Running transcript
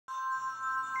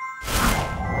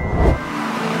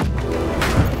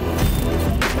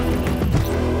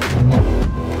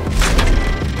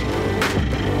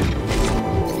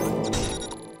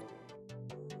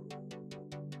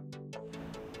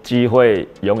机会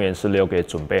永远是留给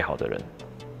准备好的人。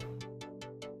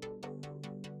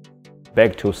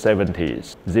Back to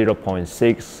 70s,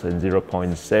 0.6 and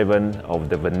 0.7 of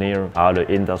the veneer are the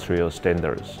industrial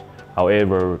standards.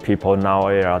 However, people now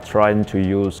are trying to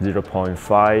use 0.5,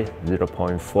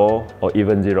 0.4 or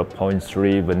even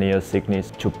 0.3 veneer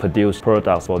thickness to produce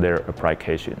products for their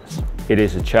applications. It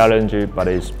is challenging, but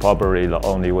it's probably the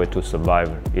only way to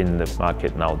survive in the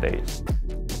market nowadays.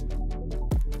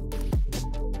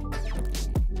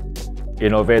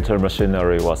 Innovator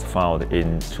Machinery was founded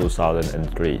in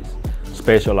 2003,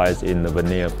 specialized in the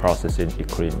veneer processing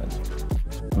equipment.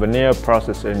 Veneer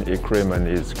processing equipment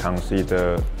is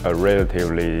considered a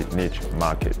relatively niche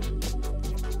market.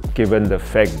 Given the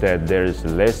fact that there is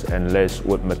less and less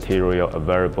wood material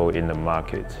available in the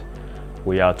market,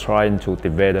 we are trying to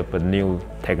develop a new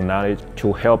technology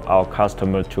to help our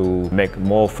customers to make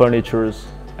more furniture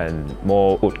and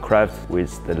more woodcraft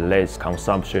with the less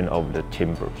consumption of the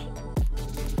timbers.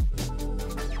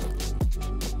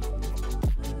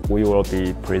 We will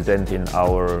be presenting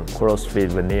our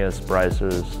cross-fit veneer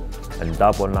splicers and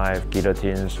double knife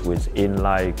guillotines with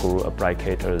inline groove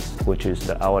applicators, which is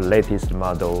our latest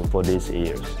model for these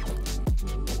years.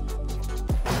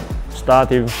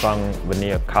 Starting from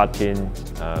veneer cutting,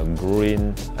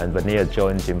 gluing, and veneer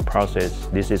jointing process,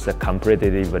 this is a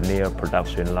competitive veneer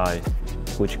production line,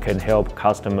 which can help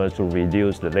customers to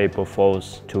reduce the labor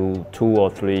force to 2 or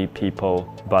 3 people,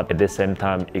 but at the same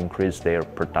time increase their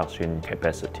production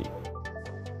capacity.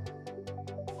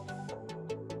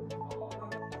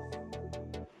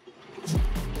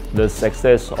 The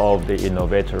success of the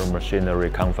Innovator Machinery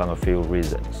comes from a few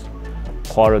reasons: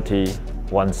 quality,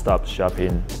 one-stop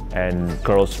shopping, and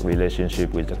close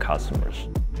relationship with the customers.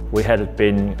 We have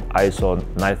been ISO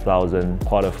 9000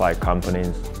 qualified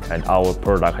companies, and our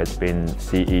product has been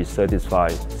CE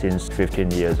certified since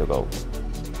 15 years ago.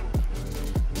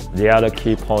 The other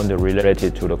key point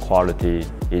related to the quality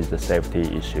is the safety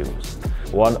issues.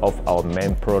 One of our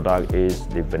main products is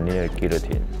the veneer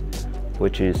guillotine,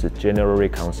 which is generally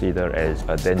considered as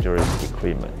a dangerous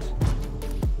equipment.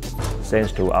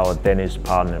 Thanks to our Danish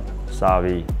partner,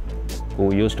 Savi,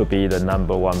 who used to be the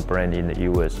 #1 brand in the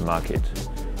US market,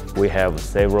 we have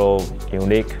several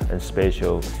unique and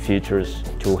special features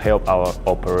to help our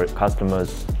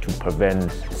customers to prevent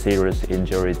serious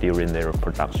injury during their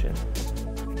production.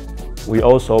 We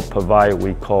also provide what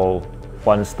we call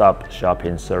one-stop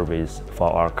shopping service for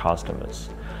our customers.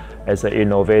 As an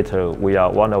innovator, we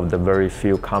are one of the very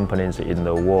few companies in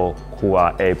the world who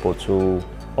are able to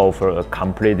offer a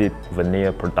completed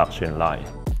veneer production line.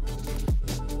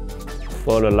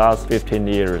 For the last 15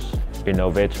 years,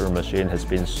 Innovator Machine has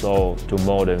been sold to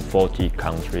more than 40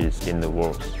 countries in the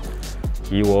world.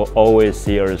 You will always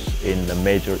see us in the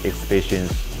major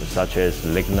exhibitions such as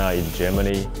LIGNA in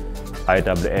Germany,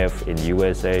 IWF in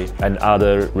USA, and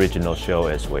other regional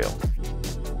shows as well.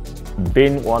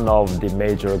 Being one of the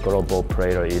major global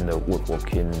players in the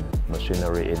woodworking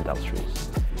machinery industries,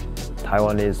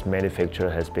 Taiwanese manufacturer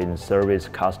has been service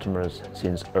customers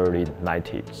since early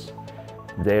 90s.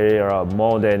 There are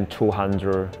more than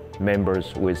 200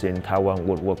 members within Taiwan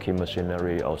Woodworking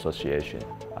Machinery Association.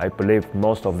 I believe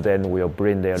most of them will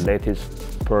bring their latest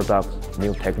products,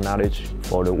 new technology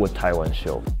for the Wood Taiwan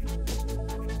show.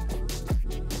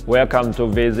 Welcome to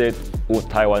visit Wood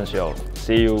Taiwan show.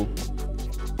 See you.